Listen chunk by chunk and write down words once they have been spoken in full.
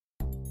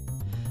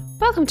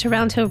Welcome to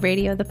Round Hill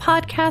Radio, the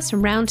podcast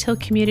from Round Hill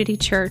Community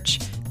Church.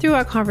 Through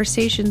our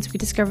conversations, we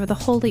discover the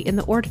holy in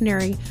the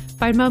ordinary,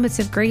 find moments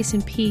of grace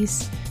and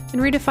peace,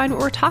 and redefine what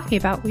we're talking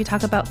about. We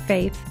talk about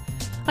faith.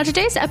 On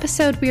today's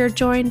episode, we are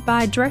joined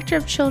by Director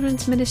of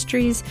Children's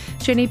Ministries,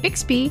 Jenny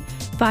Byxbee,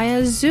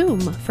 via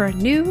Zoom for a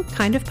new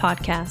kind of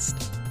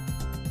podcast.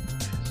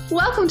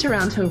 Welcome to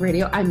Round Hill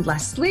Radio. I'm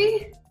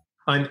Leslie.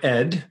 I'm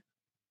Ed.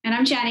 And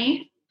I'm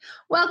Jenny.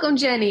 Welcome,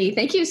 Jenny.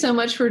 Thank you so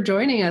much for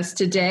joining us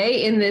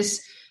today in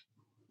this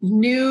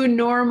new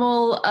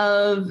normal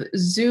of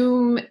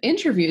Zoom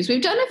interviews.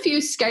 We've done a few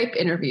Skype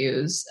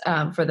interviews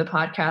for the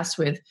podcast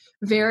with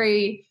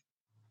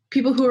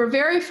people who are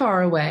very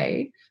far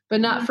away,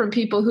 but not from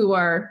people who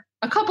are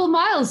a couple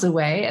miles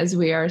away, as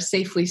we are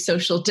safely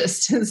social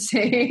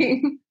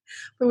distancing.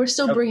 But we're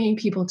still bringing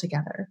people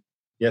together.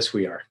 Yes,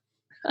 we are.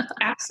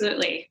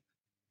 Absolutely.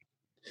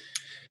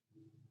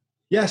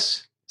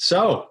 Yes.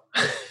 So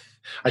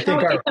I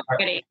think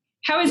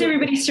how is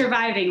everybody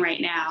surviving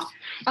right now?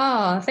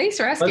 Oh, thanks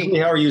for asking. Leslie,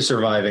 how are you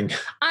surviving?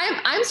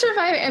 I'm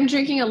surviving. I'm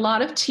drinking a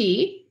lot of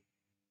tea.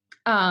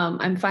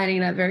 I'm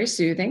finding that very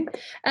soothing,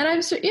 and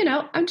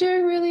I'm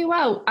doing really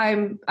well.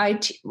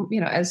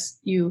 As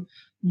you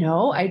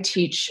know, I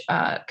teach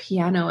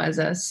piano as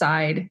a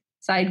side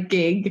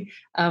gig,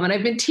 and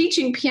I've been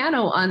teaching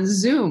piano on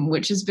Zoom,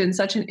 which has been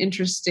such an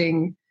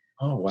interesting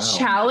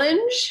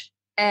challenge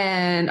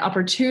and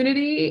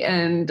opportunity,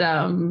 and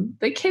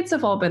the kids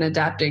have all been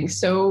adapting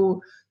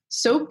so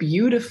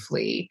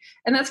beautifully.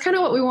 And that's kind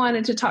of what we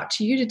wanted to talk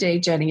to you today,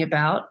 Jenny,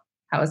 about.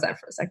 How was that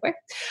for a segue?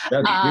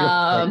 That's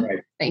beautiful.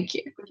 Right. Thank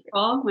you.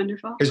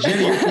 Wonderful. Because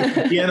Jenny, you're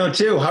teaching piano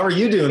too. How are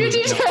you doing?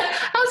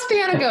 How's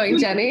piano going,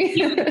 Jenny?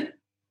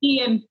 Be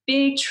in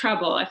big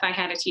trouble if I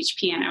had to teach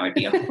piano. It'd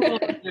be a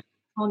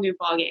whole new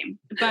ballgame.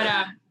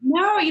 But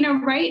no,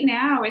 right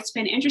now it's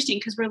been interesting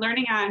because we're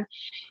learning on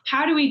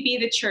how do we be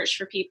the church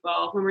for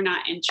people when we're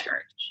not in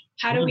church?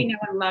 How do we know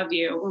and love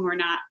you when we're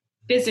not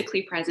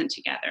physically present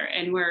together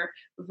and we're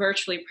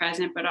virtually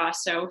present, but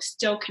also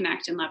still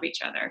connect and love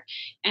each other?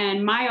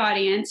 And my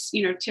audience,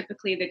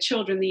 typically the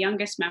children, the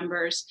youngest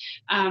members,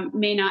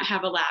 may not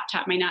have a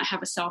laptop, may not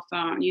have a cell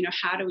phone.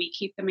 How do we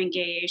keep them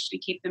engaged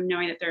and keep them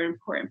knowing that they're an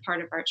important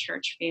part of our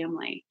church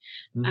family?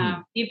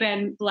 We've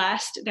been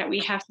blessed that we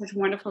have such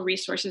wonderful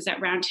resources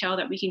at Round Hill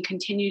that we can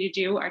continue to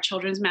do our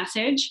children's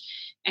message,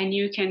 and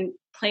you can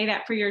play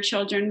that for your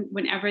children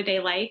whenever they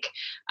like.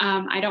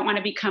 I don't want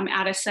to become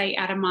out of sight,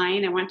 out of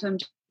mind. I want them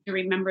to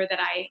remember that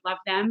I love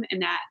them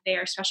and that they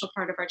are a special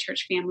part of our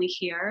church family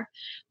here.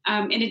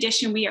 In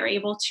addition, we are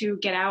able to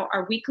get out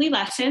our weekly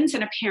lessons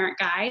and a parent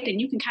guide,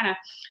 and you can kind of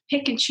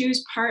pick and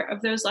choose part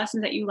of those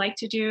lessons that you like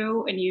to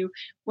do and you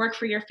work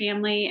for your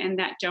family and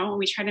that don't.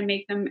 We try to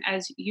make them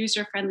as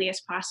user-friendly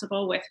as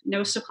possible with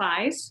no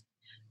supplies.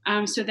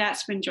 So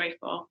that's been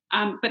joyful.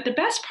 But the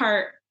best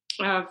part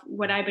of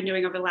what I've been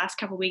doing over the last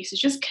couple of weeks is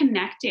just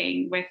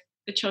connecting with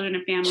the children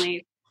and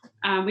families.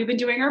 We've been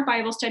doing our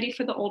Bible study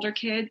for the older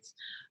kids.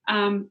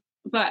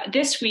 But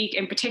this week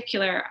in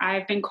particular,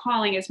 I've been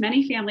calling as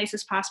many families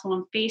as possible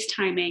and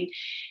FaceTiming.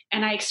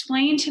 And I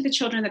explained to the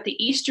children that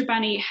the Easter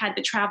Bunny had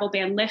the travel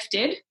ban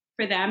lifted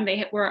for them.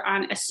 They were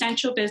on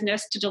essential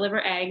business to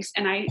deliver eggs.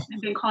 And I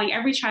have been calling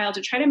every child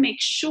to try to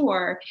make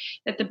sure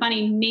that the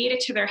bunny made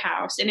it to their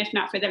house. And if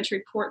not, for them to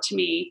report to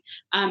me,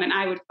 and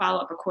I would follow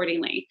up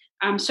accordingly.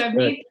 So I've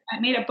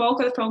made a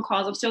bulk of the phone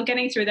calls. I'm still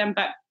getting through them,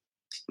 but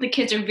the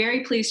kids are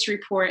very pleased to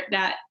report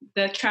that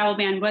the travel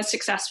ban was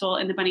successful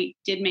and the bunny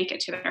did make it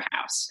to their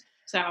house.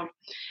 So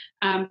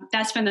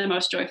that's been the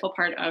most joyful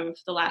part of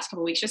the last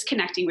couple of weeks, just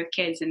connecting with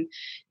kids and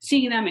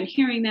seeing them and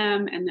hearing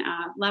them and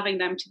loving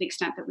them to the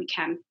extent that we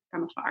can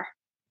from afar.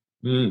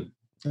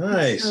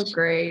 Nice. That's so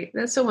great.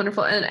 That's so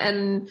wonderful.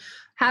 And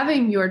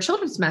having your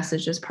children's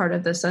message as part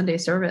of the Sunday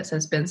service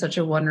has been such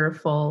a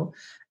wonderful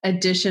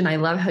addition. I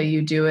love how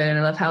you do it. And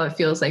I love how it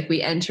feels like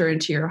we enter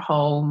into your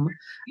home.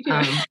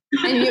 And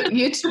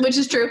you which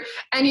is true.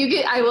 And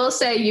I will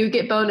say you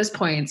get bonus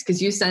points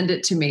because you send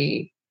it to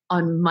me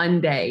on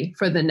Monday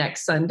for the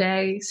next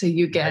Sunday. So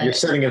you're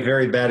setting a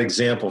very bad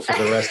example for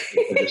the rest of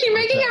the You're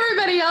making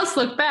everybody else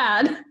look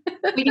bad.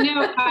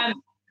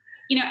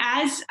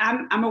 As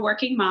I'm a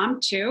working mom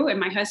too, and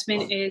my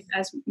husband is,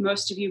 as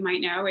most of you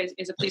might know,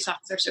 is a police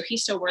officer, so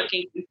he's still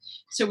working.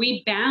 So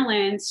we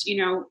balance,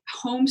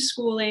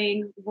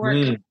 homeschooling,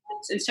 work,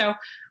 and so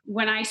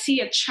when I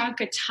see a chunk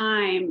of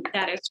time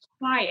that is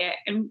quiet,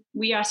 and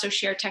we also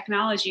share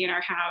technology in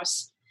our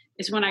house,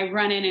 is when I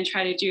run in and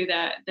try to do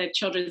the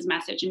children's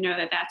message and know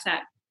that that's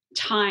that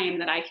time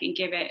that I can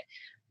give it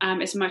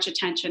as much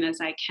attention as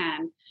I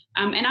can.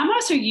 And I'm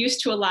also used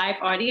to a live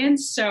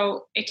audience,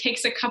 so it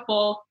takes a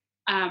couple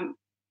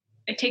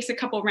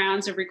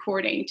rounds of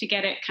recording to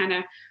get it kind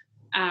of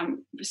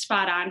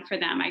spot on for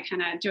them. I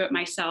kind of do it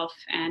myself,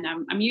 and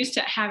I'm used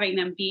to having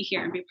them be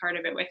here and be part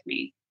of it with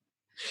me.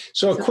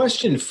 So a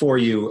question for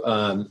you,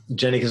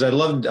 Jenny, because I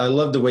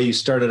love the way you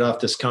started off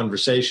this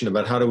conversation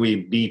about how do we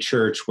be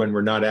church when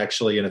we're not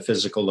actually in a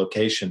physical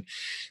location.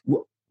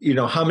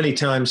 how many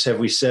times have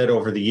we said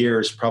over the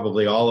years,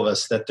 probably all of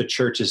us, that the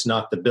church is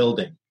not the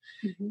building?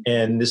 Mm-hmm.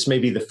 And this may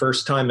be the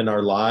first time in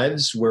our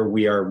lives where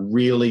we are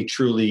really,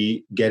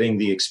 truly getting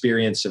the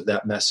experience of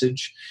that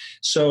message.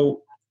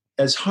 So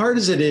as hard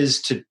as it is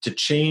to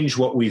change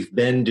what we've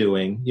been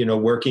doing,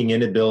 working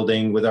in a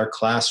building with our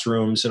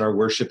classrooms and our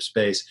worship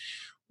space,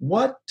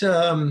 what's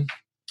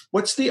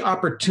the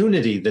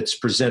opportunity that's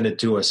presented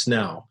to us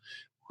now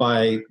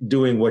by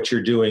doing what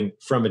you're doing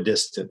from a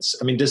distance?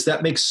 I mean, does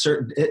that make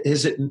certain,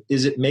 is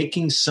it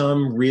making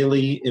some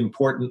really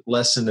important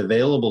lesson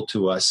available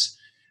to us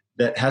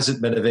that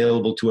hasn't been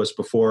available to us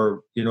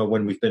before,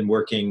 when we've been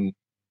working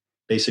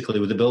basically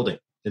with the building?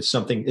 Is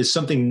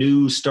something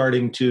new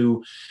starting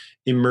to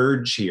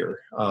emerge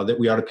here that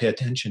we ought to pay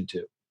attention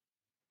to?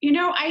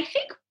 I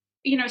think,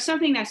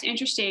 something that's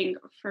interesting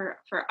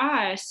for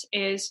us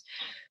is,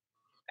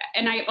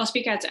 and I'll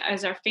speak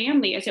as our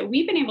family, is that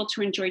we've been able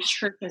to enjoy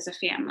church as a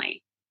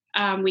family.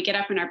 We get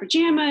up in our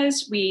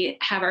pajamas, we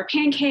have our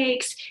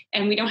pancakes,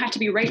 and we don't have to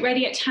be right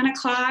ready at 10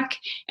 o'clock.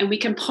 And we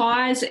can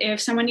pause if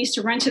someone needs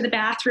to run to the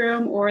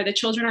bathroom or the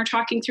children are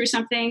talking through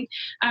something.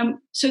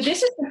 So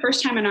this is the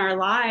first time in our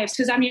lives,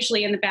 because I'm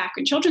usually in the back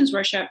in children's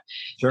worship,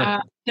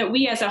 sure. That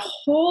we as a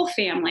whole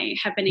family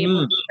have been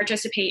able to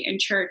participate in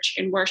church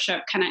and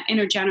worship kind of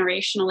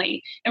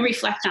intergenerationally and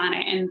reflect on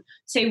it and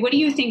say, what do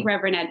you think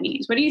Reverend Ed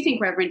means? What do you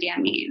think Reverend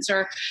Dan means?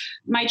 Or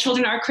my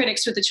children are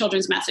critics with the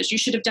children's message. You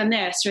should have done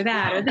this or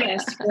that or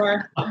this.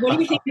 Or what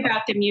do you think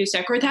about the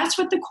music? Or that's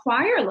what the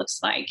choir looks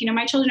like.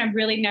 My children have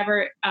really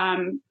never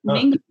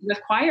mingled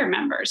with choir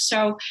members.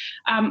 So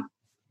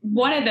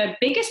one of the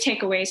biggest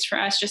takeaways for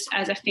us just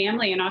as a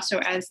family and also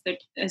as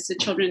the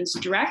children's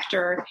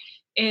director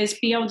is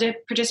be able to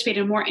participate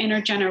in a more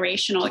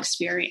intergenerational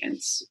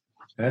experience.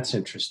 That's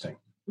interesting.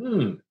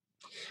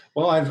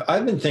 Well,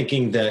 I've been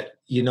thinking that,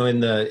 in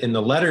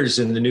the letters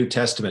in the New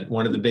Testament,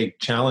 one of the big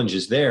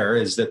challenges there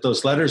is that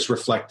those letters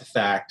reflect the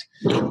fact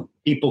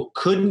people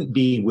couldn't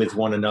be with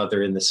one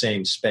another in the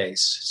same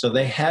space. So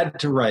they had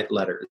to write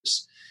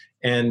letters.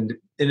 And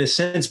in a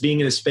sense,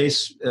 being in a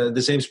space,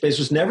 the same space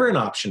was never an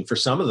option for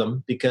some of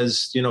them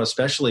because,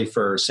 especially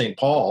for St.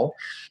 Paul,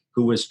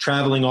 who was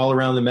traveling all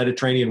around the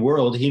Mediterranean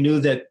world, he knew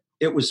that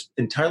it was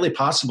entirely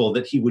possible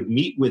that he would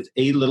meet with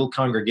a little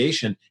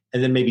congregation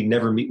and then maybe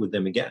never meet with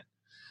them again.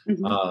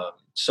 Mm-hmm.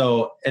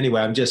 So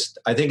anyway,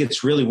 I think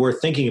it's really worth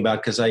thinking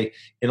about because in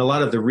a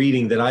lot of the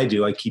reading that I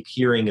do, I keep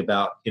hearing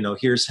about,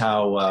 here's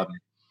how,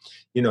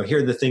 here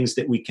are the things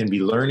that we can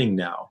be learning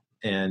now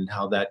and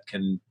how that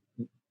can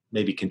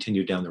maybe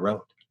continue down the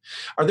road.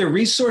 Are there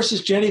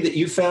resources, Jenny, that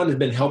you found have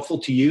been helpful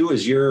to you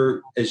as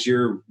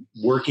you're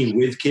working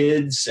with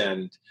kids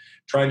and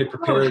trying to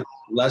prepare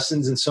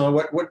lessons and so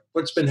on?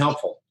 What's been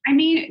helpful? I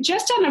mean,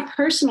 just on a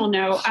personal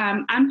note,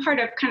 I'm part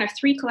of kind of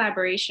 3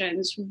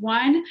 collaborations.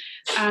 One,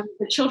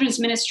 the Children's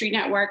Ministry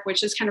Network,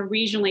 which is kind of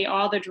regionally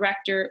all the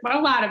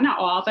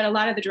a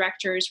lot of the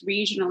directors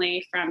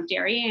regionally from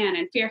Darien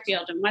and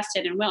Fairfield and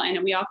Weston and Wilton,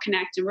 and we all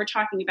connect and we're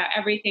talking about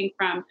everything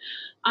from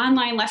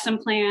online lesson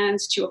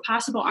plans to a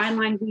possible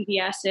online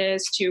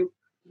VBSs to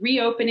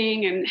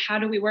reopening and how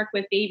do we work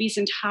with babies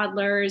and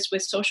toddlers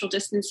with social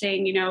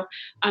distancing,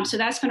 so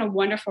that's been a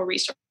wonderful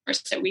resource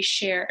that we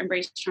share and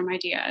brainstorm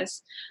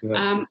ideas.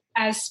 Yeah.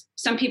 As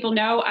some people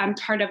know, I'm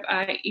part of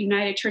a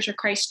United Church of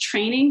Christ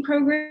training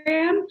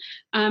program.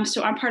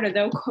 So I'm part of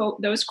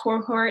those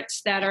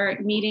cohorts that are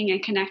meeting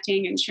and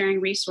connecting and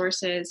sharing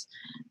resources.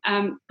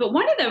 But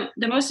one of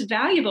the most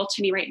valuable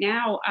to me right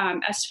now,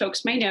 as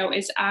folks may know,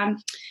 is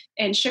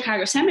in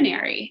Chicago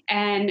Seminary.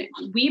 And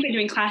we've been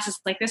doing classes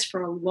like this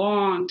for a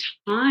long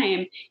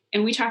time.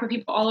 And we talk with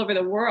people all over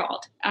the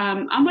world.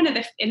 I'm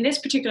in this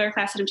particular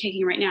class that I'm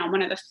taking right now, I'm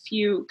one of the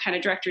few kind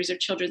of directors of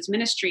children's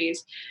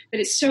ministries,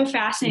 but it's so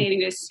fascinating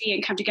to see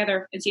and come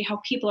together and see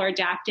how people are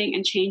adapting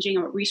and changing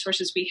and what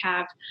resources we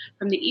have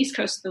from the East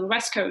Coast to the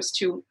West Coast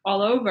to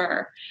all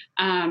over.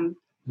 Kind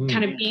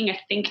of being a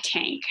think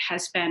tank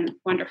has been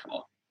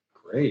wonderful.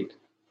 Great.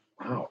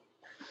 Wow.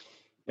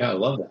 Yeah, I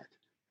love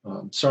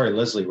that. Sorry,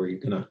 Leslie, were you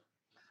gonna?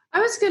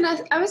 I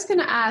was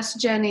gonna ask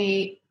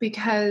Jenny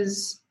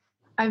because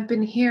I've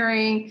been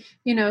hearing,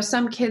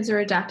 some kids are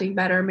adapting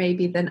better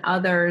maybe than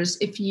others.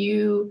 If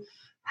you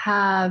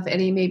have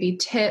any maybe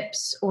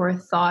tips or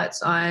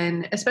thoughts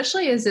on,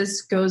 especially as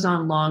this goes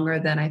on longer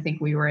than I think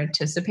we were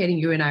anticipating.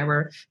 You and I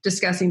were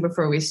discussing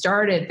before we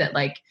started that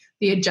like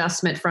the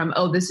adjustment from,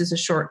 this is a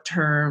short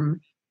term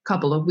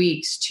couple of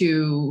weeks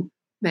to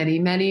many,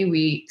 many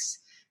weeks,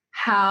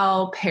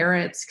 how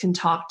parents can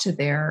talk to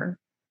their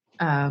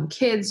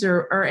kids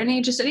or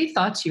any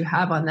thoughts you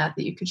have on that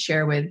you could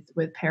share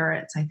with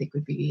parents, I think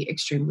would be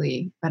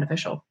extremely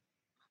beneficial.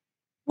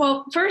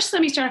 Well, first,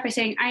 let me start off by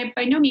saying I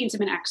by no means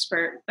am an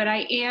expert, but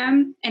I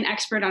am an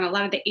expert on a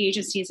lot of the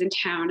agencies in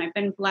town. I've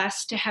been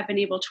blessed to have been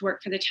able to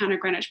work for the town of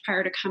Greenwich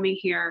prior to coming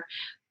here.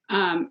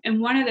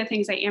 And one of the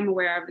things I am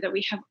aware of that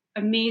we have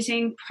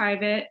amazing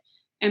private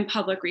and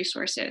public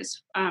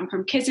resources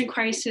from Kids in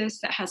Crisis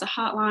that has a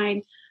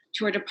hotline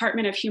to our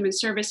Department of Human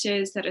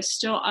Services that is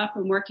still up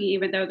and working,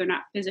 even though they're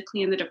not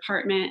physically in the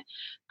department.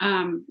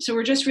 So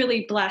we're just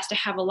really blessed to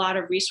have a lot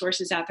of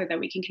resources out there that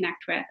we can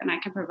connect with, and I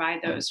can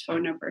provide those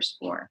phone numbers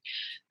for.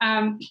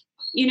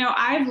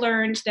 I've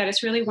learned that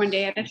it's really one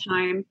day at a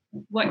time.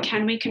 What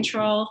can we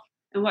control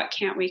and what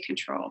can't we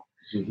control?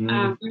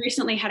 We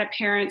recently had a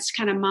parents'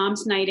 kind of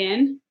mom's night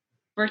in,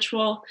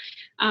 virtual,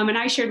 and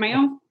I shared my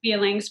own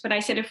feelings, but I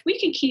said, if we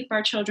can keep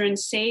our children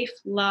safe,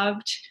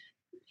 loved,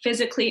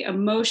 physically,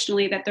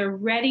 emotionally, that they're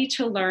ready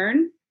to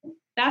learn,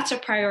 that's a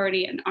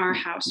priority in our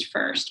house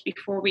first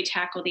before we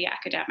tackle the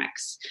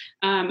academics.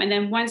 And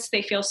then once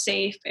they feel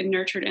safe and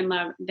nurtured and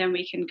loved, then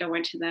we can go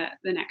into the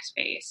next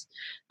phase.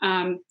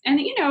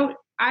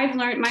 I've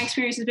learned, my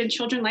experience has been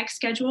children like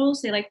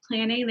schedules. They like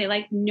planning. They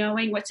like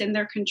knowing what's in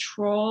their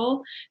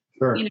control.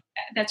 Sure.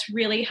 That's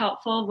really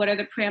helpful. What are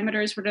the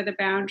parameters? What are the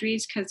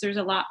boundaries? Because there's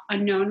a lot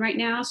unknown right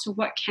now. So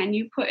what can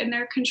you put in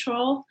their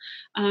control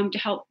to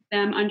help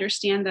them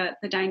understand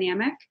the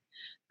dynamic?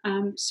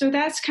 So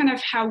that's kind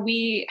of how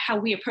we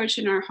approach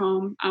in our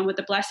home with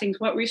the blessings.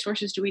 What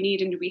resources do we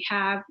need and do we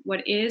have?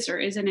 What is or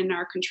isn't in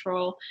our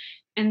control?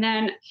 And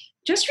then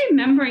just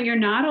remembering you're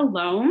not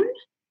alone.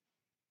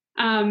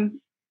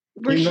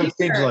 We're here.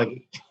 Seems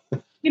like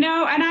and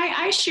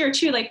I share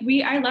too,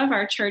 I love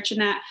our church, and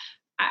that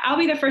I'll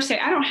be the first to say,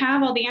 I don't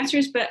have all the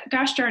answers, but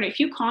gosh darn it, if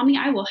you call me,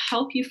 I will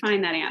help you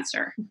find that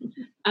answer.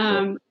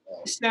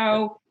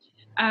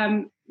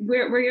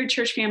 We're your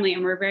church family,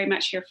 and we're very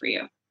much here for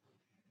you.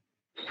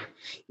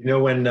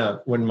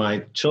 When my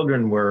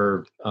children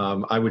were,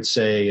 I would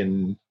say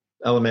in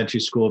elementary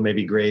school,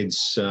 maybe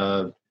grades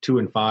 2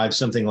 and 5,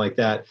 something like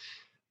that,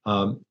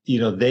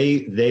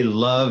 they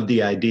loved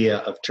the idea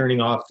of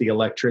turning off the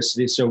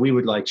electricity. So we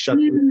would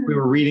we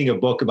were reading a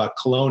book about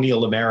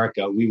colonial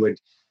America. We would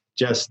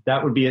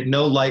that would be at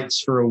no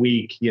lights for a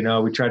week.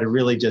 We try to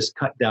really just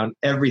cut down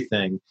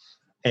everything.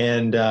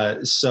 And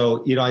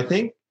I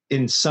think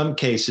in some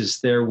cases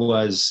there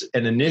was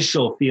an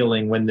initial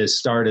feeling when this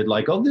started,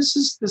 like, oh,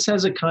 this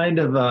has a kind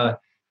of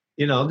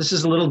this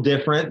is a little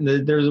different.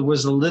 And there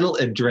was a little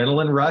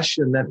adrenaline rush,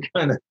 and that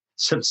kind of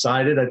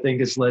subsided, I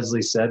think, as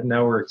Leslie said.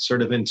 Now we're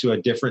sort of into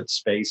a different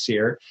space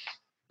here.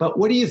 But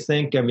what do you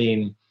think? I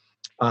mean,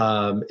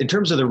 in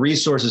terms of the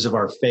resources of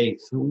our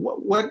faith,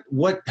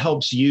 what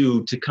helps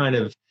you to kind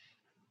of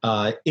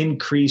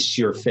increase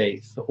your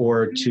faith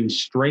or to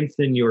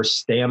strengthen your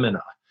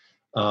stamina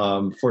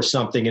for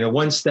something?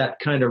 Once that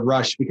kind of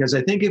rush, because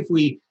I think if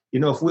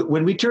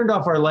when we turned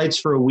off our lights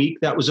for a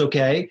week, that was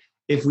okay.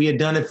 If we had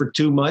done it for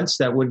 2 months,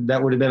 that would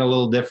have been a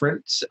little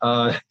different.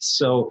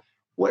 So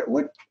what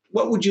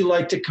would you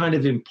like to kind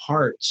of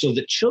impart so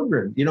that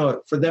children,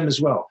 for them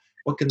as well,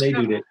 what can they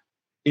do to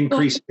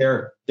increase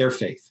their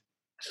faith?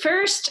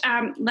 First,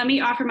 let me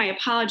offer my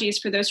apologies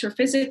for those who are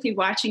physically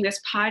watching this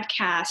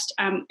podcast.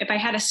 If I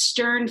had a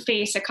stern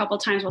face a couple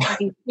times while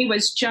talking, he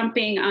was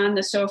jumping on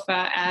the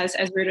sofa as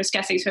we were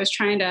discussing. So I was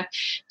trying to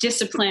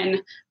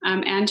discipline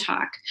and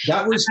talk.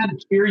 That was to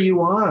cheer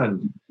you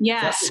on.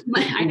 Yes,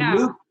 I know.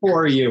 Root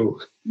for you.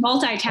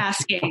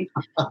 Multitasking.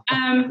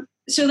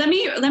 So let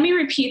me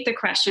repeat the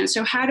question.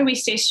 So how do we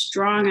stay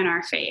strong in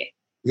our faith?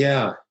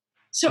 Yeah.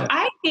 So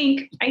I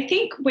think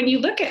when you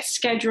look at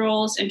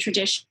schedules and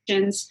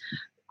traditions,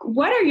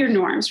 what are your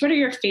norms? What are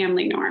your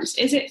family norms?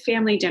 Is it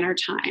family dinner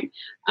time?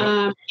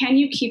 Can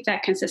you keep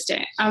that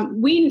consistent?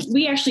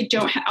 We actually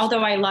don't,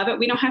 although I love it,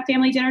 we don't have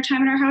family dinner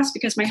time in our house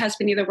because my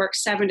husband either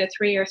works 7 to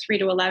 3 or 3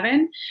 to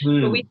 11.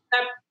 But we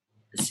have,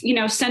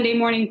 Sunday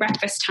morning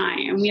breakfast time,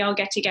 and we all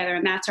get together,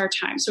 and that's our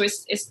time. So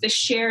it's the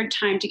shared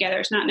time together.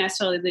 It's not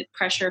necessarily the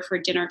pressure for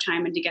dinner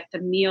time and to get the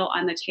meal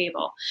on the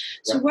table.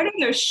 So what are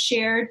those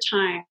shared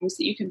times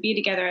that you can be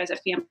together as a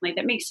family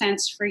that makes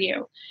sense for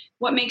you?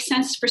 What makes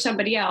sense for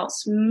somebody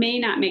else may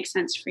not make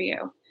sense for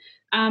you.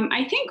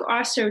 I think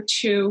also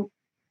too,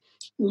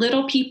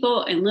 little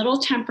people and little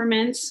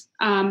temperaments,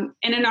 and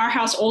in our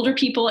house, older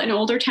people and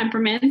older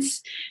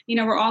temperaments,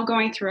 we're all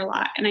going through a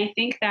lot. And I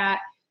think that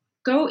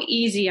go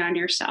easy on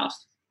yourself.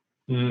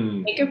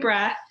 Take a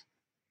breath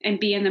and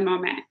be in the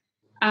moment.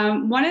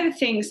 One of the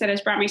things that has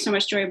brought me so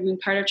much joy being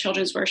part of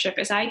children's worship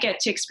is I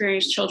get to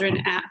experience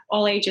children at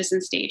all ages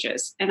and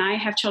stages. And I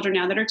have children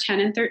now that are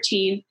 10 and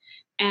 13.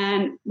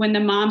 And when the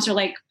moms are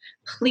like,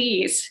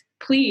 please,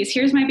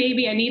 here's my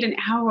baby, I need an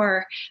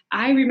hour,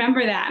 I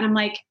remember that. And I'm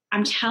like,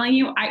 I'm telling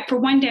you, for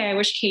one day, I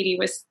wish Katie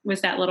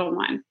was that little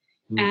one.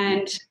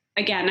 And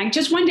again,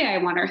 just one day I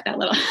want her that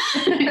little,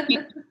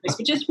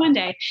 but just one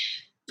day.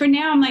 For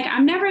now, I'm like,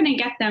 I'm never going to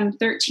get them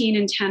 13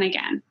 and 10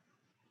 again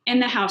in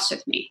the house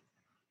with me.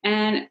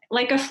 And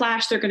like a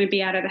flash, they're going to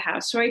be out of the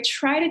house. So I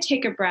try to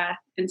take a breath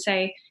and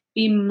say,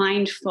 be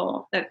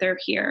mindful that they're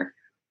here.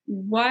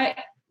 What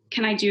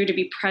can I do to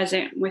be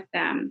present with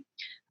them?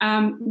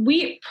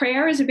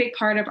 Prayer is a big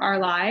part of our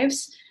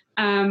lives.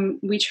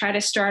 We try to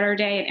start our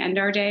day and end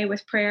our day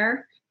with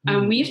prayer.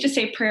 We used to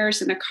say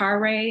prayers in the car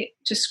ride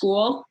to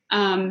school,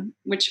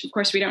 which of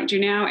course we don't do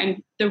now.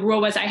 And the rule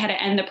was I had to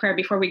end the prayer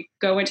before we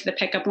go into the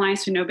pickup line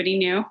so nobody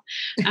knew.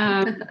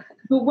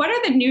 but what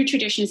are the new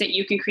traditions that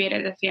you can create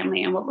as a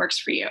family and what works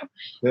for you?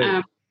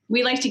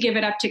 We like to give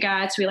it up to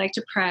God. So we like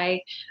to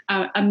pray.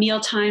 A meal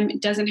time,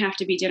 it doesn't have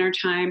to be dinner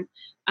time.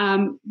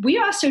 We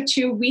also,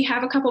 too, we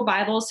have a couple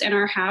Bibles in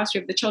our house. We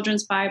have the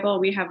children's Bible.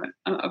 We have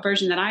a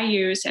version that I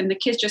use, and the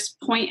kids just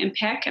point and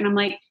pick. And I'm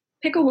like,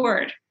 pick a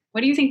word.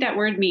 What do you think that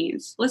word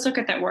means? Let's look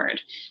at that word.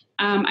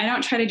 I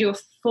don't try to do a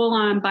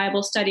full-on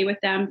Bible study with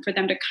them for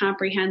them to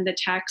comprehend the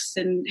text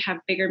and have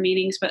bigger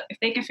meanings. But if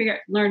they can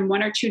learn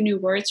one or two new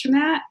words from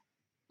that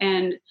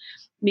and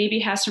maybe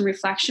have some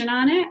reflection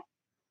on it.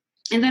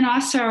 And then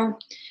also,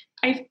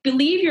 I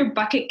believe your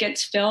bucket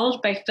gets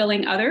filled by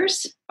filling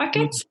others'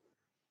 buckets.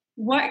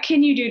 What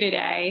can you do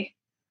today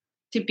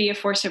to be a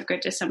force of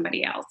good to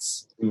somebody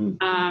else?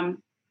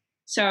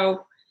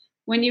 So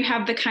when you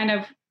have the kind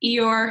of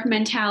Eeyore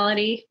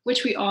mentality,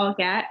 which we all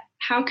get,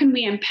 how can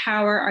we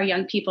empower our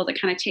young people to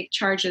kind of take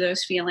charge of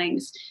those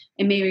feelings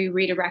and maybe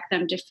redirect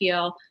them to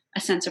feel a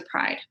sense of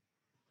pride?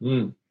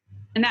 And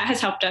that has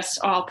helped us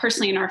all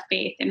personally in our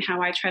faith and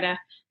how I try to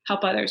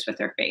help others with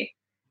their faith.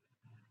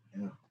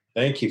 Yeah.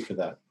 Thank you for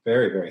that.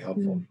 Very, very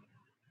helpful.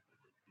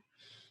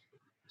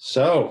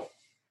 So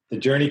the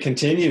journey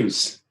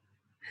continues.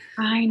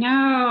 I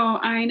know.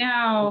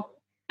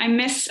 I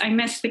miss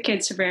the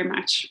kids so very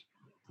much.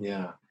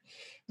 Yeah.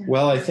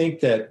 Well, I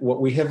think that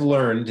what we have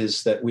learned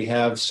is that we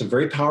have some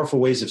very powerful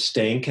ways of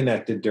staying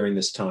connected during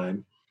this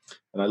time.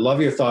 And I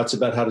love your thoughts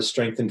about how to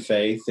strengthen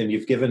faith. And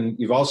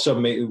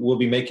we'll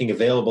be making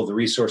available the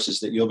resources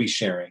that you'll be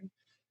sharing,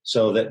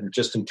 so that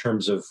just in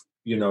terms of,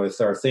 if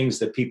there are things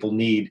that people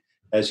need,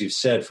 as you've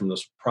said, from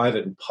those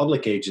private and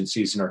public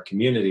agencies in our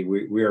community,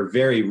 we are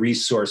very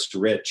resource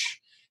rich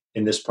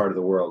in this part of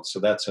the world. So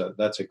that's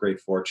a great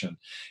fortune.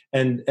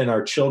 And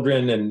our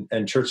children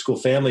and church school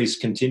families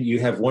continue. You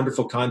have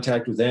wonderful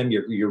contact with them.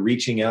 You're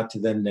reaching out to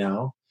them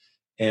now.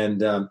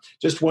 And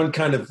just one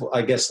kind of,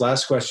 I guess,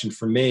 last question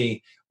for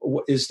me.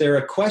 Is there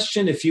a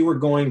question, if you were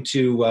going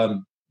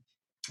to,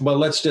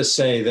 let's just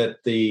say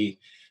that the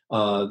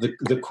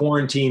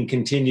quarantine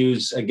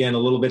continues again a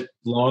little bit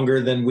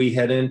longer than we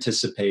had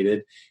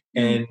anticipated.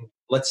 And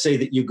let's say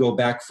that you go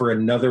back for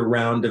another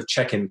round of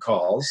check-in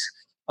calls.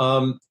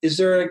 Is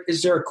there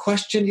a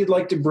question you'd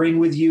like to bring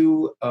with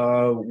you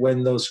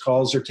when those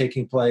calls are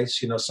taking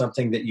place?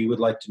 Something that you would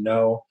like to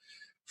know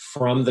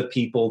from the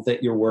people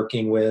that you're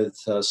working with,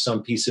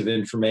 some piece of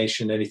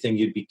information, anything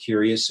you'd be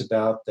curious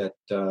about that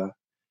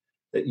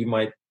you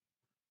might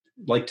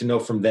like to know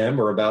from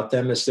them or about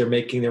them as they're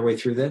making their way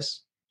through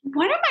this?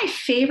 One of my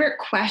favorite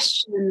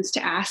questions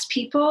to ask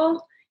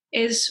people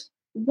is,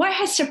 what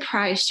has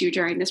surprised you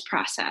during this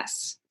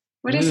process?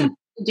 What is something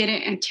you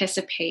didn't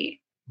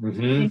anticipate?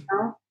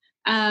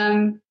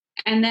 And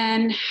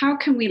then how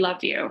can we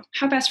love you?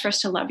 How best for us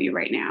to love you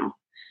right now?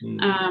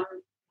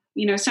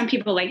 Some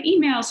people like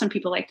email, some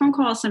people like phone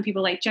calls, some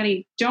people like,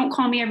 Jenny, don't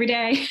call me every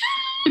day.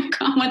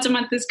 Call once a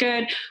month is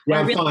good. Yeah,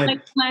 I really fine.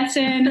 like the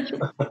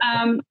lesson.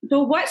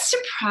 But what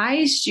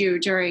surprised you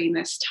during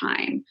this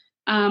time?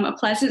 A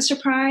pleasant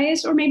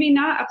surprise, or maybe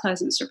not a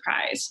pleasant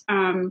surprise.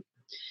 But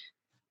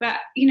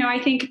I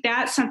think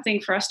that's something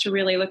for us to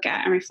really look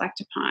at and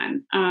reflect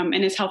upon,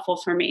 and is helpful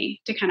for me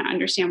to kind of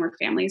understand where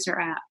families are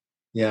at.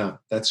 Yeah,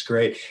 that's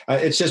great.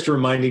 It's just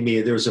reminding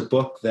me, there was a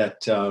book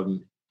that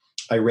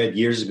I read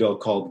years ago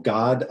called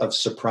God of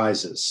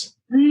Surprises.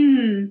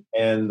 And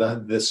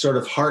the sort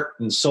of heart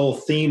and soul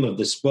theme of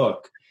this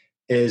book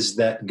is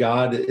that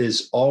God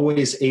is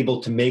always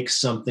able to make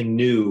something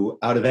new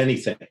out of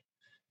anything.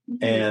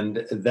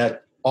 And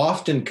that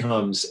often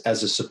comes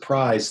as a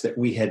surprise that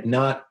we had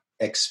not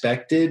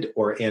expected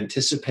or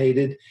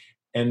anticipated,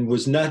 and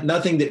was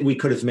nothing that we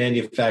could have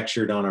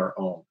manufactured on our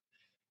own.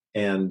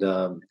 And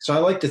so I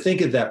like to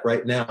think of that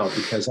right now,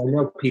 because I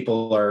know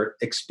people are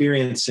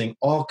experiencing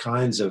all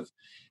kinds of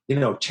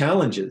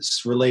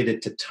challenges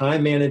related to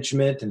time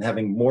management and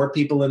having more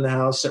people in the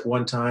house at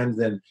one time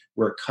than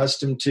we're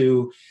accustomed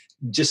to,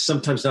 just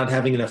sometimes not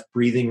having enough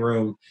breathing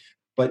room.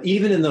 But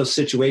even in those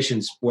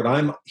situations, what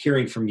I'm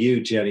hearing from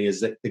you, Jenny,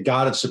 is that the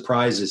God of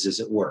surprises is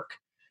at work.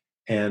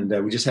 And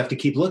we just have to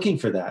keep looking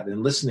for that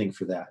and listening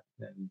for that,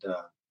 and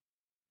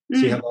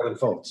see how that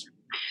unfolds.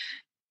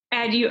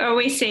 Ed, you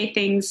always say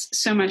things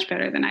so much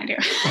better than I do.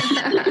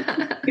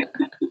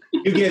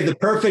 You gave the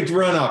perfect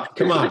run-up.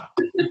 Come on.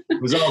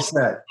 It was all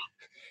set.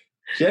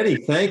 Jenny,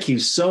 thank you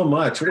so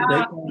much. What a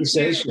great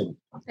conversation.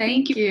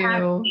 Thank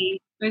you.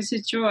 It was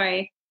a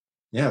joy.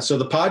 Yeah, so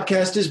the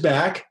podcast is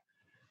back.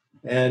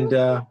 And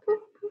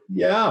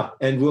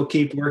and we'll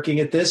keep working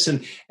at this.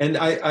 And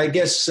I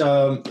guess,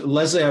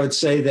 Leslie, I would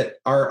say that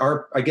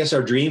our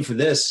dream for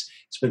this,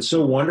 it's been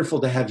so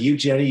wonderful to have you,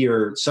 Jenny.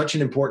 You're such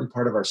an important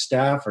part of our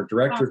staff, our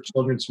director of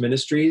children's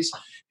ministries.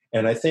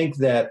 And I think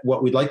that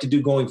what we'd like to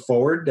do going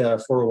forward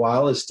for a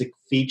while is to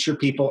feature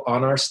people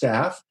on our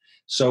staff,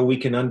 so we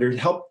can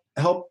help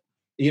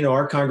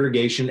our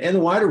congregation and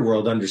the wider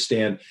world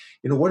understand,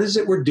 what is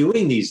it we're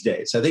doing these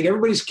days? I think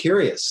everybody's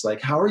curious,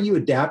 like, how are you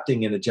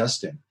adapting and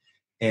adjusting?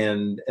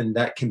 And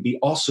that can be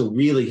also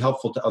really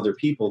helpful to other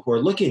people who are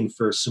looking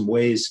for some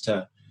ways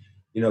to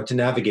to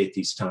navigate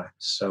these times.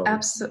 So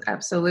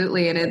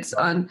absolutely. And it's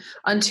on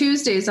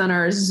Tuesdays on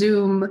our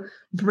Zoom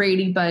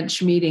Brady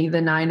Bunch meeting,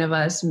 the 9 of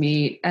us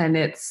meet, and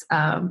it's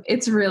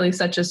really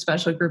such a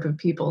special group of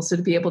people. So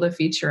to be able to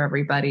feature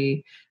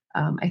everybody,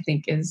 I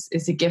think is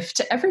a gift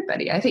to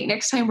everybody. I think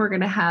next time we're going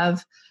to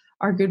have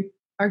our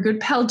good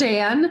pal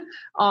Dan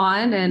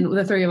on, and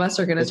the three of us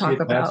are going to talk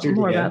about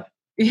more about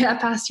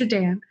Pastor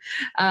Dan,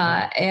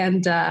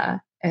 and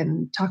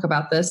talk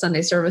about the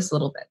Sunday service a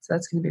little bit. So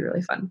that's going to be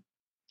really fun.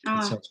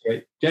 That sounds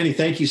great. Jenny,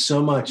 thank you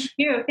so much.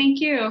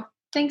 Thank you.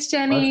 Thanks,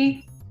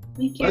 Jenny.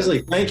 Thank you.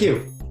 Leslie, thank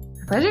you.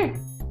 Pleasure.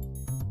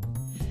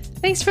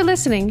 Thanks for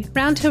listening.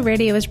 Round Hill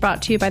Radio is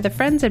brought to you by the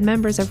friends and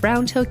members of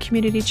Round Hill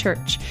Community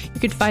Church. You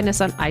can find us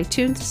on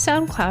iTunes,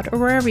 SoundCloud, or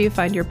wherever you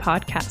find your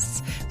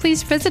podcasts.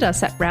 Please visit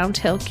us at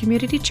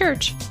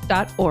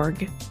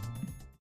roundhillcommunitychurch.org.